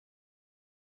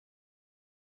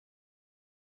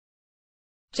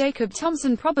Jacob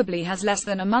Thompson probably has less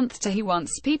than a month till he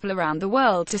wants people around the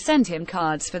world to send him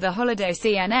cards for the holiday.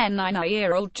 CNN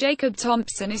 9-year-old Jacob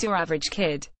Thompson is your average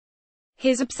kid.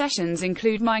 His obsessions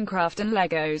include Minecraft and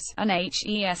Legos, and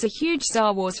he's a huge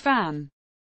Star Wars fan.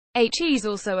 He's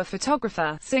also a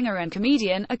photographer, singer and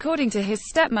comedian, according to his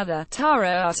stepmother,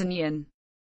 Tara Artanian.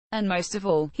 And most of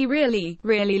all, he really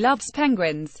loves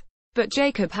penguins. But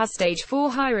Jacob has stage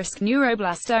 4 high-risk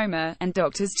neuroblastoma, and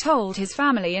doctors told his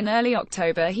family in early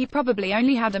October he probably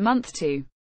only had a month to.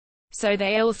 So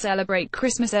they all celebrate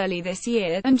Christmas early this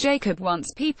year, and Jacob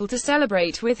wants people to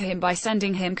celebrate with him by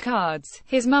sending him cards.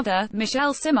 His mother,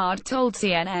 Michelle Simard, told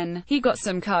CNN, "He got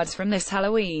some cards from this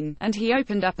Halloween, and he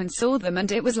opened up and saw them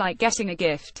and it was like getting a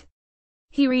gift.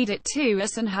 He read it to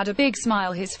us and had a big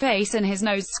smile, his face and his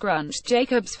nose scrunched."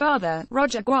 Jacob's father,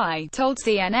 Roger Guay, told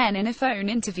CNN in a phone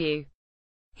interview.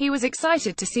 He was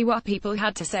excited to see what people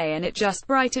had to say and it just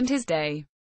brightened his day.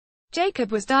 Jacob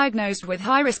was diagnosed with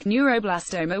high-risk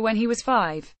neuroblastoma when he was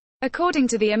 5. According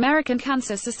to the American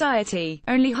Cancer Society,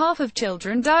 only half of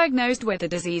children diagnosed with the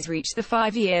disease reach the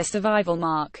 5-year survival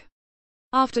mark.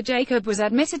 After Jacob was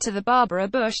admitted to the Barbara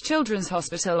Bush Children's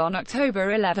Hospital on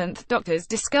October 11, doctors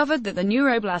discovered that the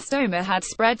neuroblastoma had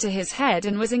spread to his head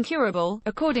and was incurable,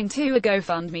 according to a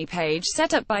GoFundMe page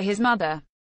set up by his mother.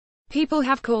 "People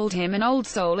have called him an old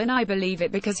soul and I believe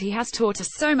it because he has taught us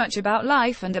so much about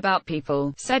life and about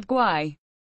people," said Guay.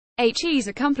 He's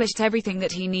accomplished everything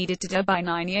that he needed to do by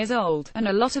 9 years old, and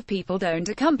a lot of people don't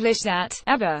accomplish that,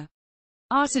 ever.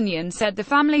 Artanian said the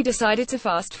family decided to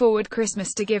fast-forward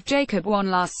Christmas to give Jacob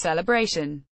one last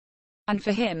celebration. And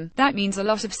for him, that means a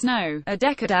lot of snow, a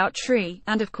decked-out tree,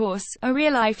 and of course, a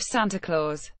real-life Santa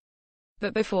Claus.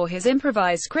 But before his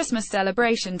improvised Christmas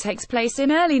celebration takes place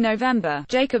in early November,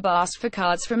 Jacob asked for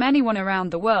cards from anyone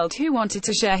around the world who wanted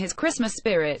to share his Christmas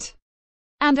spirit.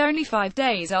 And only 5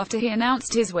 days after he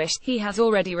announced his wish, he has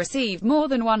already received more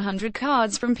than 100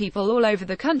 cards from people all over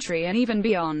the country and even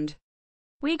beyond.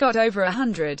 "We got over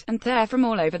 100, and they're from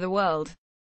all over the world.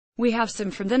 We have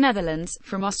some from the Netherlands,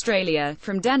 from Australia,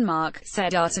 from Denmark,"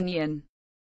 said Artanian.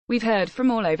 "We've heard from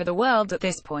all over the world at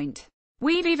this point.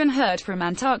 We've even heard from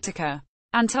Antarctica.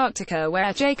 Antarctica,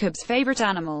 where Jacob's favorite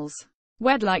animals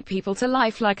wed like people to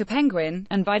life like a penguin,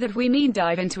 and by that we mean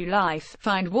dive into life,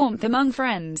 find warmth among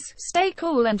friends, stay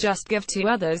cool and just give to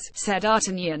others," said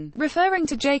Artanian, referring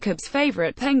to Jacob's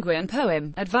favorite penguin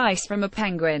poem, Advice from a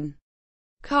Penguin.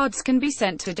 Cards can be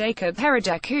sent to Jacob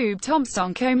Jacob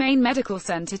Thompson Co-Main Medical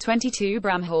Center, 22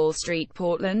 Bramhall Street,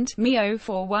 Portland, MIO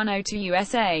 4102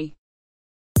 USA.